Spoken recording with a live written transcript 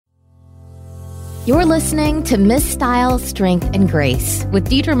You're listening to Miss Style, Strength, and Grace with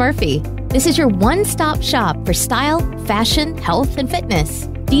Deidra Murphy. This is your one-stop shop for style, fashion, health, and fitness.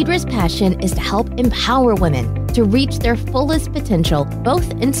 Deidra's passion is to help empower women to reach their fullest potential, both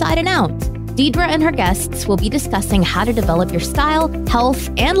inside and out. Deidra and her guests will be discussing how to develop your style, health,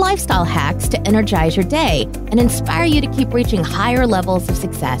 and lifestyle hacks to energize your day and inspire you to keep reaching higher levels of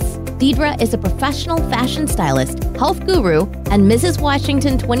success. Deidra is a professional fashion stylist, health guru, and Mrs.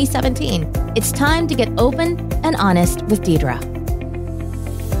 Washington 2017. It's time to get open and honest with Deidra.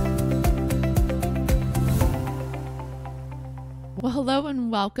 Well, hello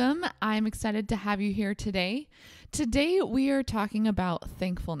and welcome. I'm excited to have you here today. Today, we are talking about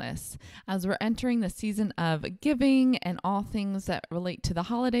thankfulness. As we're entering the season of giving and all things that relate to the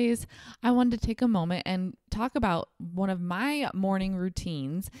holidays, I wanted to take a moment and talk about one of my morning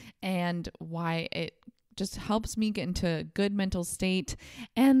routines and why it just helps me get into a good mental state.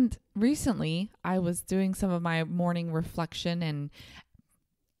 And recently, I was doing some of my morning reflection and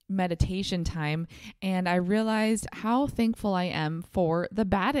meditation time, and I realized how thankful I am for the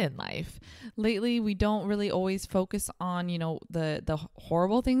bad in life. Lately, we don't really always focus on, the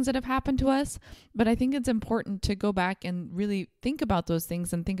horrible things that have happened to us, but I think it's important to go back and really think about those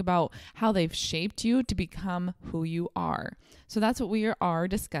things and think about how they've shaped you to become who you are. So that's what we are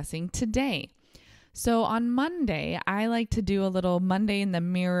discussing today. So on Monday, I like to do a little Monday in the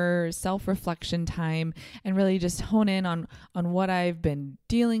mirror self-reflection time and really just hone in on what I've been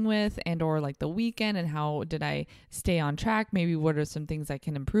dealing with and or like the weekend and how did I stay on track? Maybe what are some things I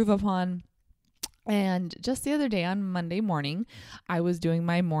can improve upon? And just the other day on Monday morning, I was doing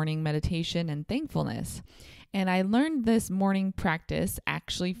my morning meditation and thankfulness. And I learned this morning practice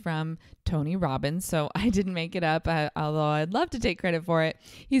actually from Tony Robbins. So I didn't make it up, although I'd love to take credit for it.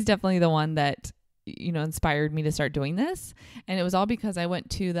 He's definitely the one that inspired me to start doing this. And it was all because I went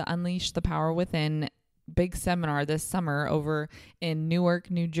to the Unleash the Power Within big seminar this summer over in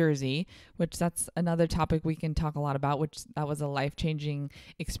Newark, New Jersey, which that's another topic we can talk a lot about, which that was a life-changing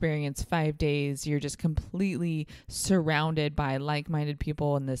experience. 5 days, you're just completely surrounded by like-minded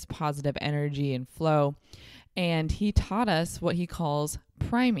people and this positive energy and flow. And he taught us what he calls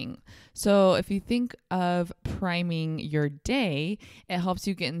priming. So if you think of priming your day, it helps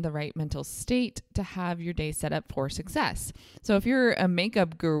you get in the right mental state to have your day set up for success. So if you're a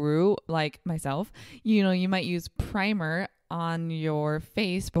makeup guru like myself, you might use primer on your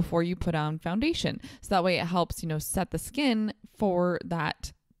face before you put on foundation. So that way it helps, set the skin for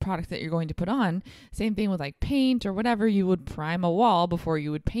that product that you're going to put on. Same thing with like paint or whatever. You would prime a wall before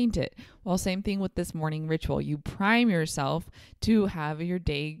you would paint it. Well, same thing with this morning ritual. You prime yourself to have your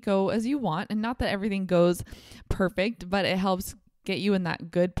day go as you want. And not that everything goes perfect, but it helps get you in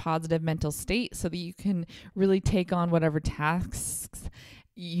that good, positive mental state so that you can really take on whatever tasks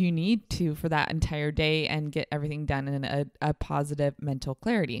you need to for that entire day and get everything done in a positive mental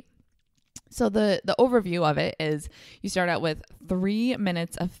clarity. So the overview of it is you start out with 3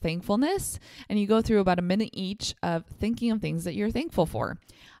 minutes of thankfulness and you go through about a minute each of thinking of things that you're thankful for.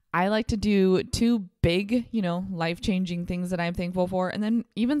 I like to do 2 big, life-changing things that I'm thankful for, and then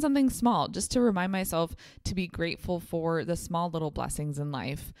even something small just to remind myself to be grateful for the small little blessings in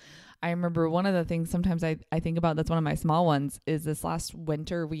life. I remember one of the things sometimes I think about that's one of my small ones is this last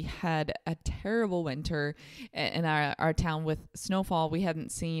winter. We had a terrible winter in our town with snowfall we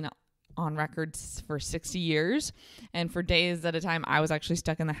hadn't seen on records for 60 years. And for days at a time, I was actually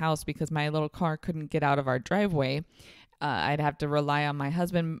stuck in the house because my little car couldn't get out of our driveway. I'd have to rely on my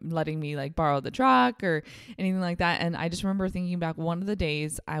husband letting me borrow the truck or anything like that. And I just remember thinking back one of the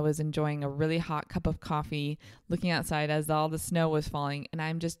days I was enjoying a really hot cup of coffee, looking outside as all the snow was falling. And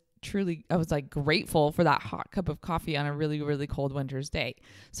I'm just I was grateful for that hot cup of coffee on a really, really cold winter's day.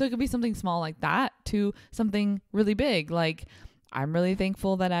 So it could be something small like that to something really big, like I'm really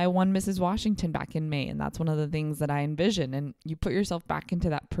thankful that I won Mrs. Washington back in May. And that's one of the things that I envision. And you put yourself back into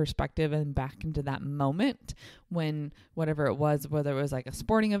that perspective and back into that moment when whatever it was, whether it was like a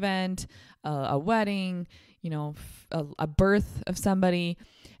sporting event, a wedding, a birth of somebody,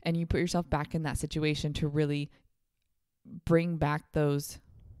 and you put yourself back in that situation to really bring back those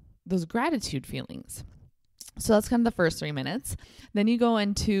gratitude feelings. So that's kind of the first 3 minutes. Then you go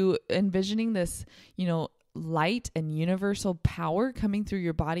into envisioning this, light and universal power coming through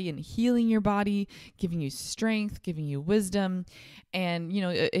your body and healing your body, giving you strength, giving you wisdom. And,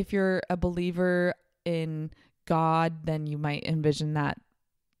 if you're a believer in God, then you might envision that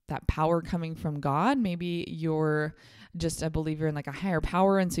power coming from God. Maybe you're just a believer in a higher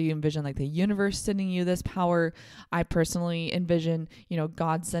power. And so you envision the universe sending you this power. I personally envision,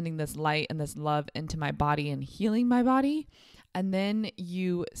 God sending this light and this love into my body and healing my body. And then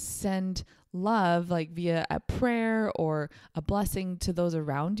you send love like via a prayer or a blessing to those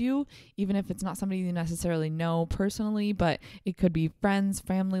around you, even if it's not somebody you necessarily know personally, but it could be friends,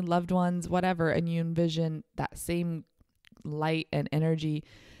 family, loved ones, whatever. And you envision that same light and energy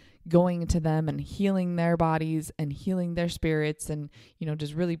going to them and healing their bodies and healing their spirits and,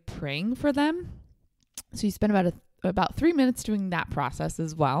 just really praying for them. So you spend about 3 minutes doing that process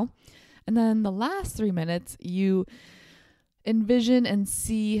as well. And then the last 3 minutes, you envision and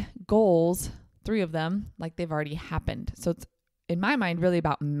see goals, 3 of them, like they've already happened. So it's, in my mind, really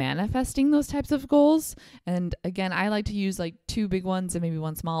about manifesting those types of goals. And again, I like to use like 2 big ones and maybe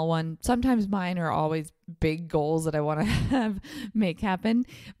 1 small one. Sometimes mine are always big goals that I want to make happen,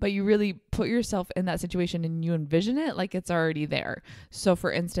 but you really put yourself in that situation and you envision it like it's already there. So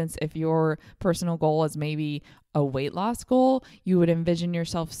for instance, if your personal goal is maybe a weight loss goal, you would envision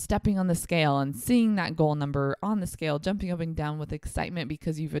yourself stepping on the scale and seeing that goal number on the scale, jumping up and down with excitement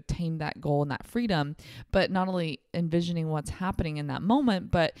because you've attained that goal and that freedom. But not only envisioning what's happening in that moment,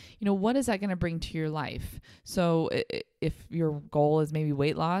 but what is that going to bring to your life? So if your goal is maybe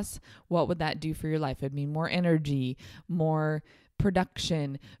weight loss, what would that do for your life? It'd mean more energy, more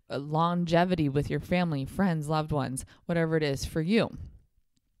production, longevity with your family, friends, loved ones, whatever it is for you.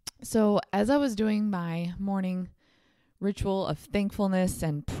 So as I was doing my morning ritual of thankfulness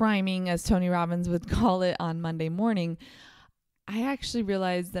and priming, as Tony Robbins would call it, on Monday morning, I actually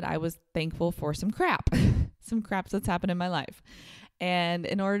realized that I was thankful for some crap, some crap that's happened in my life. And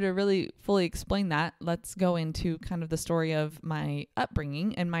in order to really fully explain that, let's go into kind of the story of my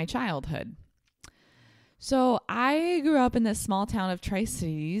upbringing and my childhood. So I grew up in this small town of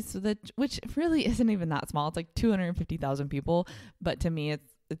Tri-Cities, which really isn't even that small. It's like 250,000 people, but to me,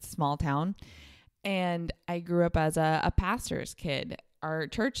 it's a small town. And I grew up as a pastor's kid. Our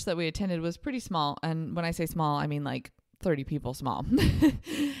church that we attended was pretty small. And when I say small, I mean like 30 people small.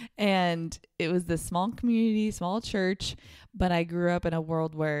 And it was this small community, small church. But I grew up in a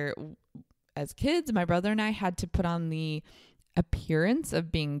world where as kids, my brother and I had to put on the appearance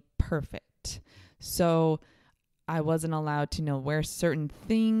of being perfect. So I wasn't allowed to wear certain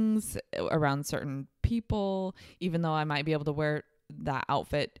things around certain people, even though I might be able to wear that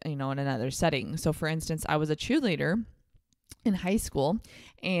outfit, in another setting. So for instance, I was a cheerleader in high school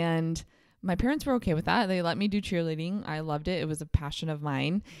and my parents were okay with that. They let me do cheerleading. I loved it. It was a passion of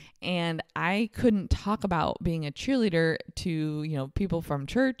mine. And I couldn't talk about being a cheerleader to, people from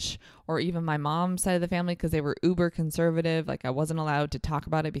church or even my mom's side of the family because they were uber conservative. Like I wasn't allowed to talk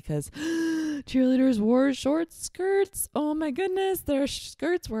about it because cheerleaders wore short skirts. Oh my goodness. Their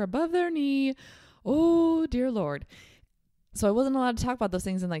skirts were above their knee. Oh, dear Lord. So I wasn't allowed to talk about those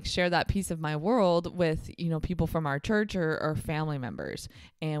things and like share that piece of my world with, people from our church or family members.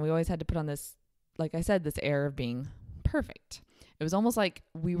 And we always had to put on this, like I said, this air of being perfect. It was almost like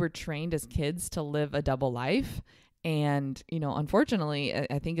we were trained as kids to live a double life. And, unfortunately,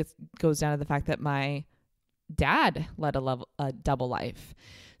 I think it goes down to the fact that my dad led a double life.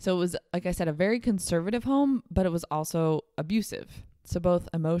 So it was, like I said, a very conservative home, but it was also abusive. So both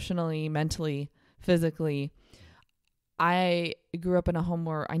emotionally, mentally, physically. I grew up in a home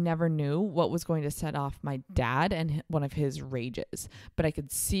where I never knew what was going to set off my dad and one of his rages, but I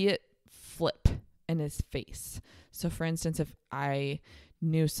could see it flip in his face. So for instance, if I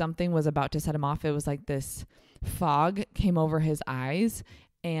knew something was about to set him off, it was like this fog came over his eyes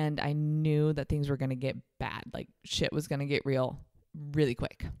and I knew that things were going to get bad. Like shit was going to get real really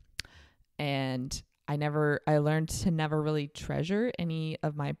quick. And I learned to never really treasure any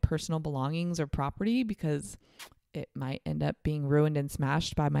of my personal belongings or property because it might end up being ruined and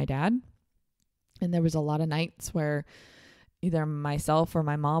smashed by my dad. And there was a lot of nights where either myself or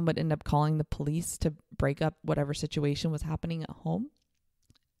my mom would end up calling the police to break up whatever situation was happening at home,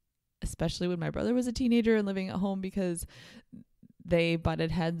 especially when my brother was a teenager and living at home because they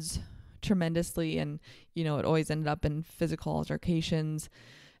butted heads tremendously. And, it always ended up in physical altercations.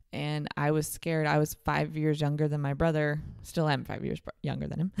 And I was scared. I was 5 years younger than my brother. Still am 5 years younger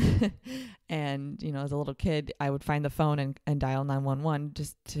than him. And, as a little kid, I would find the phone and dial 911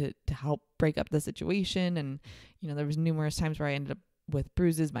 just to help break up the situation. And, there was numerous times where I ended up with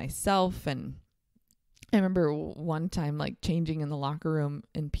bruises myself. And I remember one time like changing in the locker room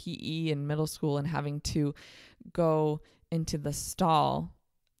in PE in middle school and having to go into the stall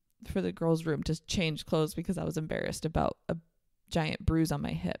for the girls' room to change clothes because I was embarrassed about a giant bruise on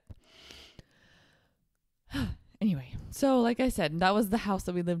my hip. Anyway, so like I said, that was the house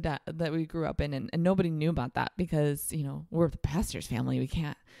that we lived at, that we grew up in, and nobody knew about that because, we're the pastor's family. We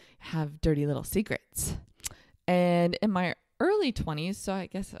can't have dirty little secrets. And in my early 20s, so I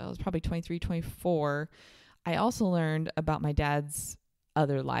guess I was probably 23, 24, I also learned about my dad's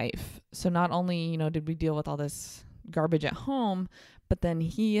other life. So not only, did we deal with all this garbage at home, but then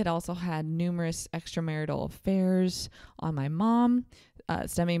he had also had numerous extramarital affairs on my mom,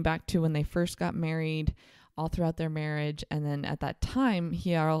 stemming back to when they first got married, all throughout their marriage. And then at that time,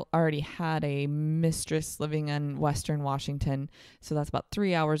 he already had a mistress living in Western Washington. So that's about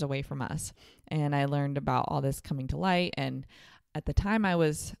 3 hours away from us. And I learned about all this coming to light. And at the time I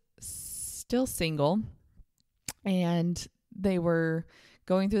was still single, and they were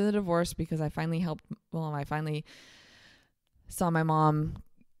going through the divorce because I finally saw my mom,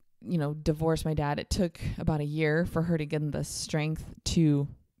 divorce my dad. It took about a year for her to get the strength to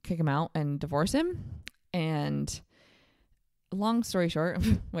kick him out and divorce him. And long story short,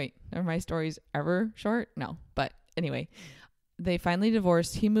 wait, are my stories ever short? No. But anyway, they finally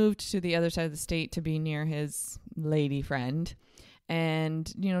divorced. He moved to the other side of the state to be near his lady friend.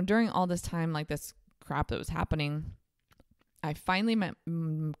 And, during all this time, like this crap that was happening, I finally met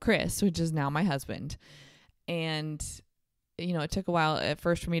Chris, which is now my husband. And, it took a while at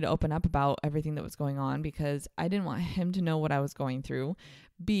first for me to open up about everything that was going on because I didn't want him to know what I was going through.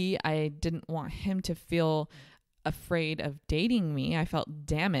 B, I didn't want him to feel afraid of dating me. I felt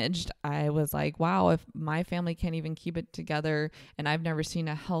damaged. I was like, wow, if my family can't even keep it together and I've never seen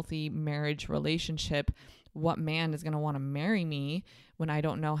a healthy marriage relationship, what man is going to want to marry me when I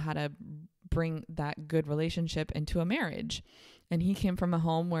don't know how to bring that good relationship into a marriage? And he came from a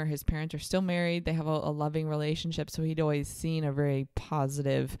home where his parents are still married. They have a loving relationship. So he'd always seen a very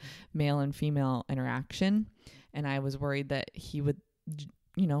positive male and female interaction. And I was worried that he would,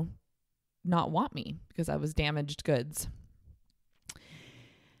 not want me because I was damaged goods.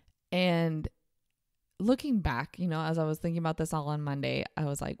 And looking back, as I was thinking about this all on Monday, I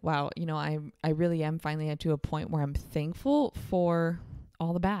was like, wow, I really am finally to a point where I'm thankful for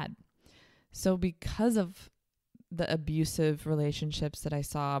all the bad. So because of the abusive relationships that I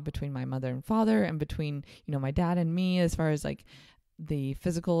saw between my mother and father and between, my dad and me, as far as like the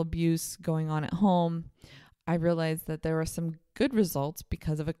physical abuse going on at home, I realized that there were some good results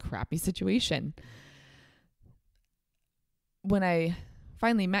because of a crappy situation. When I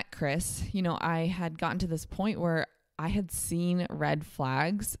finally met Chris, I had gotten to this point where I had seen red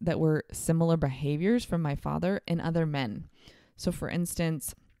flags that were similar behaviors from my father in other men. So for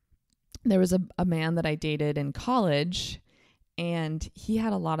instance, there was a man that I dated in college, and he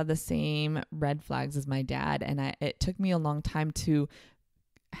had a lot of the same red flags as my dad. And it took me a long time to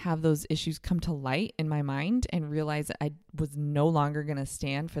have those issues come to light in my mind and realize that I was no longer going to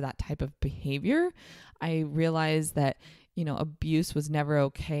stand for that type of behavior. I realized that, abuse was never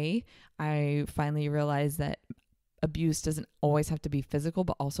okay. I finally realized that abuse doesn't always have to be physical,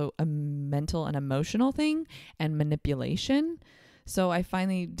 but also a mental and emotional thing and manipulation. So I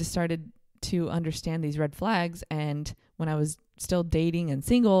finally just started to understand these red flags. And when I was still dating and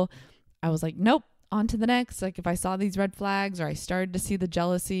single, I was like, nope, on to the next. Like if I saw these red flags or I started to see the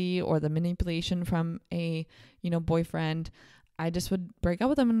jealousy or the manipulation from a, boyfriend, I just would break up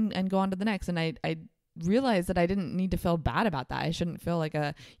with them and go on to the next. And I realized that I didn't need to feel bad about that. I shouldn't feel like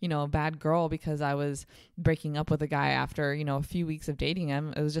a bad girl because I was breaking up with a guy after, a few weeks of dating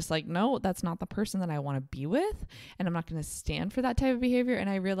him. It was just like, no, that's not the person that I want to be with. And I'm not going to stand for that type of behavior. And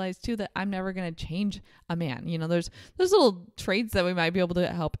I realized too, that I'm never going to change a man. There's little traits that we might be able to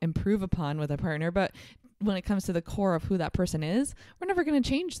help improve upon with a partner, but when it comes to the core of who that person is, we're never going to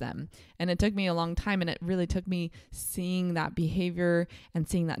change them. And it took me a long time. And it really took me seeing that behavior and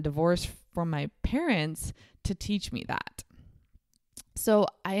seeing that divorce from my parents to teach me that. So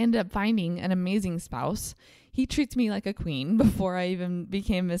I ended up finding an amazing spouse. He treats me like a queen. Before I even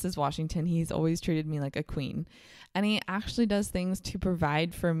became Mrs. Washington, he's always treated me like a queen. And he actually does things to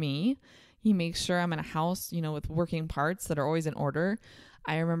provide for me. He makes sure I'm in a house, with working parts that are always in order.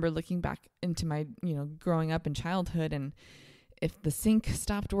 I remember looking back into my, growing up in childhood, and if the sink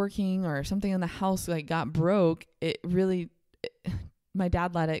stopped working or something in the house got broke, my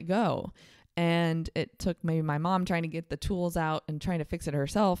dad let it go. And it took maybe my mom trying to get the tools out and trying to fix it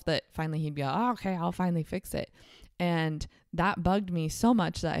herself that finally he'd be like, oh, okay, I'll finally fix it. And that bugged me so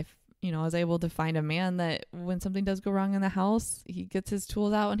much that I was able to find a man that when something does go wrong in the house, he gets his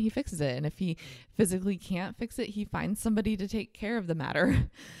tools out and he fixes it. And if he physically can't fix it, he finds somebody to take care of the matter.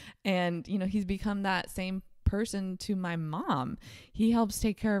 And, he's become that same person to my mom. He helps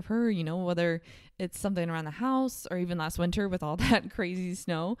take care of her, whether it's something around the house or even last winter with all that crazy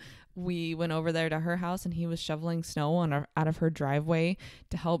snow, we went over there to her house and he was shoveling snow out of her driveway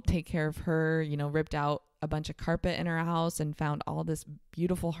to help take care of her, ripped out a bunch of carpet in her house and found all this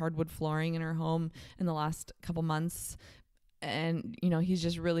beautiful hardwood flooring in her home in the last couple months And, he's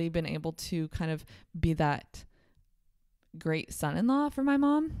just really been able to kind of be that great son-in-law for my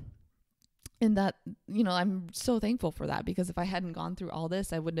mom. And that, I'm so thankful for that, because if I hadn't gone through all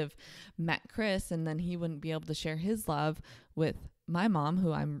this, I wouldn't have met Chris, and then he wouldn't be able to share his love with my mom,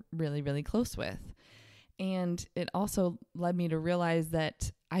 who I'm really, really close with. And it also led me to realize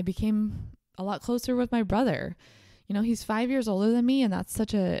that I became a lot closer with my brother. He's 5 years older than me, and that's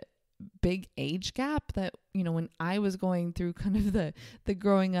such a big age gap that, when I was going through kind of the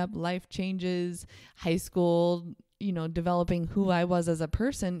growing up life changes, high school, developing who I was as a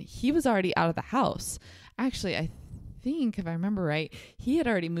person, he was already out of the house. Actually, I think, if I remember right, he had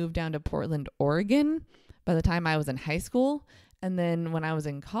already moved down to Portland, Oregon by the time I was in high school. And then when I was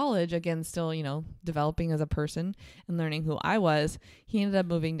in college, again, still, developing as a person and learning who I was, he ended up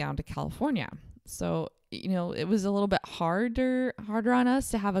moving down to California. So, it was a little bit harder on us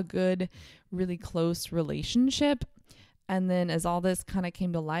to have a good, really close relationship. And then as all this kind of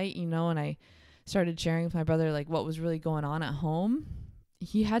came to light, and I started sharing with my brother, like, what was really going on at home,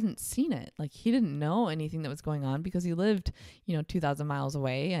 he hadn't seen it. Like, he didn't know anything that was going on because he lived, 2,000 miles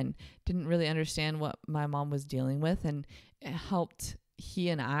away, and didn't really understand what my mom was dealing with. And it helped he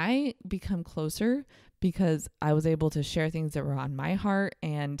and I become closer because I was able to share things that were on my heart.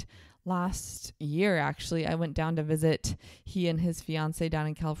 And last year, actually, I went down to visit he and his fiance down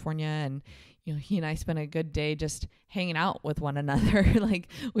in California, and he and I spent a good day just hanging out with one another. Like,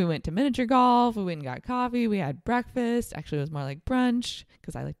 we went to miniature golf, we went and got coffee, we had breakfast. Actually, it was more like brunch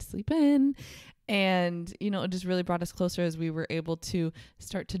because I like to sleep in. And, it just really brought us closer as we were able to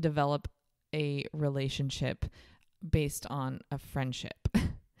start to develop a relationship based on a friendship.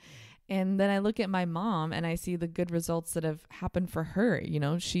 And then I look at my mom and I see the good results that have happened for her.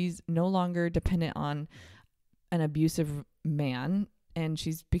 She's no longer dependent on an abusive man, and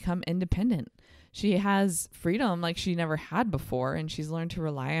she's become independent. She has freedom like she never had before, and she's learned to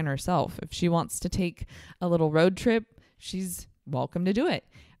rely on herself. If she wants to take a little road trip, she's welcome to do it.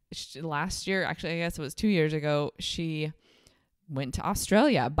 Last year, actually, I guess it was 2 years ago, she went to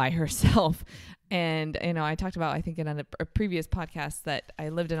Australia by herself. And, I talked about, I think in a previous podcast, that I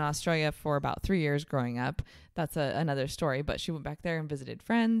lived in Australia for about 3 years growing up. That's another story, but she went back there and visited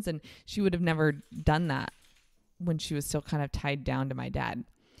friends, and she would have never done that when she was still kind of tied down to my dad.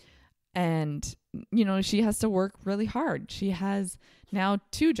 And, she has to work really hard. She has now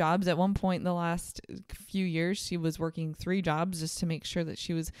 2 jobs. At one point in the last few years, she was working 3 jobs just to make sure that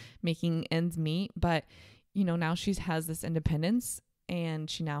she was making ends meet. But, now she has this independence, and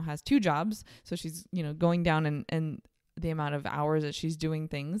she now has 2 jobs. So she's, going down in the amount of hours that she's doing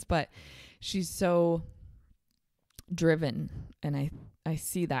things, but she's so driven. And I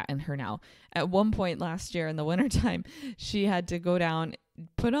see that in her now. At one point last year in the wintertime, she had to go down,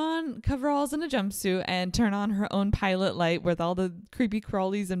 put on coveralls and a jumpsuit, and turn on her own pilot light with all the creepy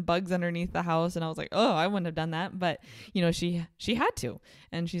crawlies and bugs underneath the house. And I was like, oh, I wouldn't have done that. But, she had to.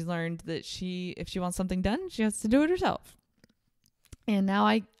 And she's learned that if she wants something done, she has to do it herself. And now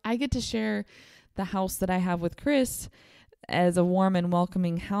I get to share the house that I have with Chris as a warm and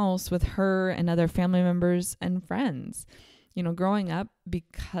welcoming house with her and other family members and friends. Growing up,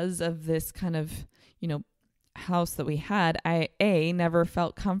 because of this kind of, house that we had, I never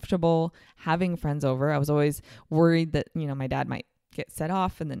felt comfortable having friends over. I was always worried that, my dad might get set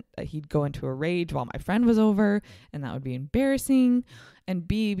off and then he'd go into a rage while my friend was over, and that would be embarrassing. And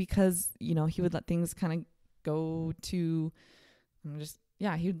B, because, he would let things kind of go to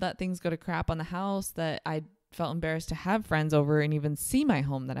he would let things go to crap on the house, that I felt embarrassed to have friends over and even see my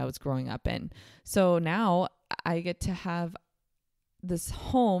home that I was growing up in. So now I get to have this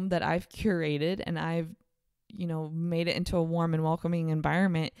home that I've curated, and I've, made it into a warm and welcoming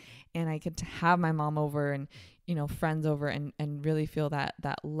environment, and I get to have my mom over and, friends over, and really feel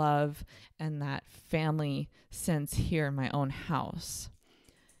that love and that family sense here in my own house.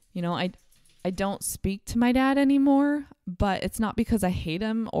 I don't speak to my dad anymore, but it's not because I hate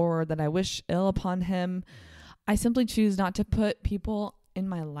him or that I wish ill upon him. I simply choose not to put people in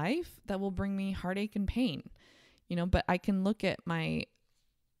my life that will bring me heartache and pain, but I can look at my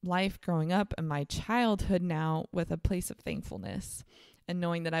life growing up and my childhood now with a place of thankfulness, and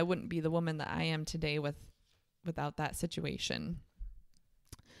knowing that I wouldn't be the woman that I am today without that situation.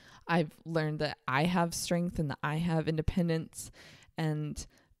 I've learned that I have strength and that I have independence, and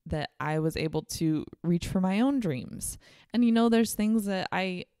that I was able to reach for my own dreams. And, there's things that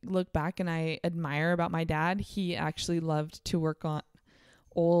I look back and I admire about my dad. He actually loved to work on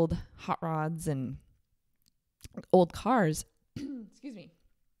old hot rods and old cars. Excuse me.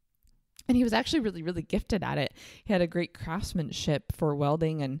 And he was actually really, really gifted at it. He had a great craftsmanship for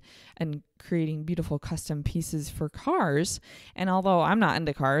welding and creating beautiful custom pieces for cars. And although I'm not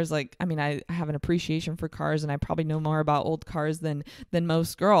into cars, I have an appreciation for cars, and I probably know more about old cars than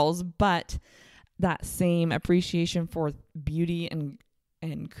most girls, but that same appreciation for beauty and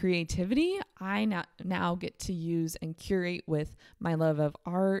creativity, I now get to use and curate with my love of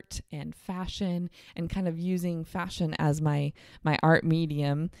art and fashion, and kind of using fashion as my art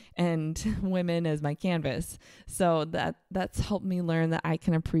medium and women as my canvas. So that's helped me learn that I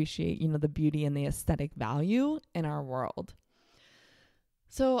can appreciate, the beauty and the aesthetic value in our world.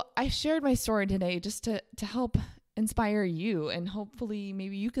 So I shared my story today just to help inspire you, and hopefully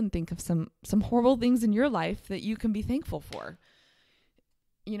maybe you can think of some horrible things in your life that you can be thankful for.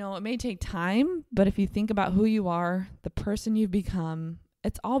 It may take time, but if you think about who you are, the person you've become,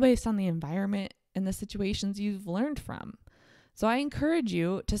 it's all based on the environment and the situations you've learned from. So I encourage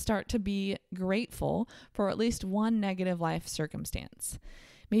you to start to be grateful for at least one negative life circumstance.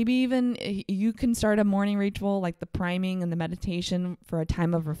 Maybe even you can start a morning ritual like the priming and the meditation for a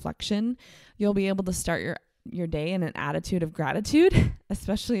time of reflection. You'll be able to start your day in an attitude of gratitude,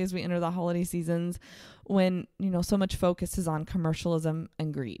 especially as we enter the holiday seasons when, so much focus is on commercialism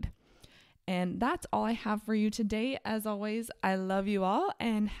and greed. And that's all I have for you today. As always, I love you all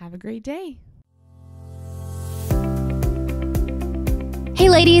and have a great day. Hey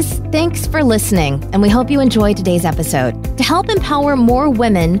ladies, thanks for listening, and we hope you enjoyed today's episode. To help empower more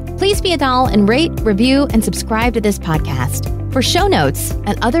women, please be a doll and rate, review, and subscribe to this podcast. For show notes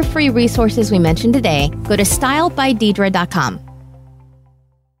and other free resources we mentioned today, go to stylebydeidra.com.